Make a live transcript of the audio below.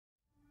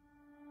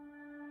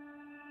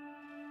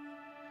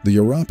The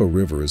Yarapa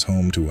River is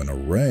home to an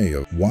array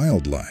of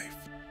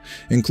wildlife,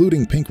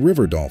 including pink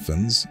river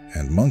dolphins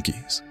and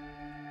monkeys.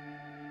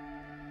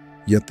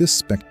 Yet this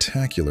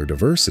spectacular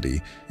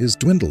diversity is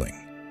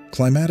dwindling.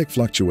 Climatic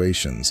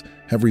fluctuations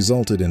have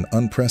resulted in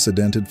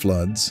unprecedented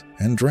floods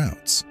and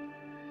droughts.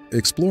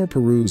 Explore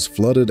Peru's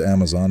flooded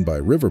Amazon by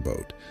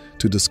riverboat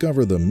to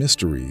discover the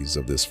mysteries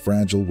of this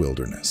fragile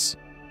wilderness.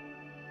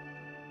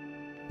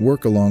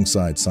 Work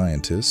alongside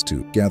scientists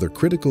to gather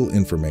critical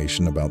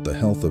information about the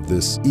health of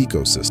this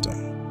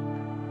ecosystem.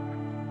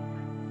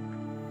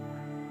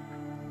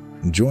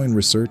 Join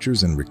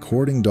researchers in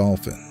recording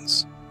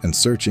dolphins and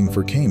searching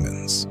for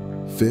caimans,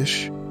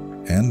 fish,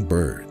 and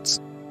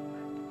birds.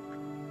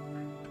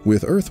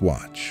 With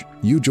Earthwatch,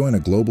 you join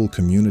a global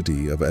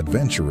community of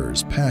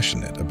adventurers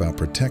passionate about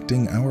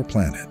protecting our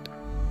planet.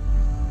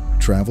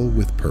 Travel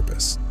with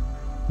purpose.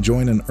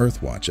 Join an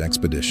Earthwatch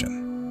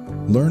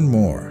expedition. Learn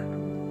more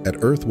at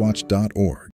earthwatch.org.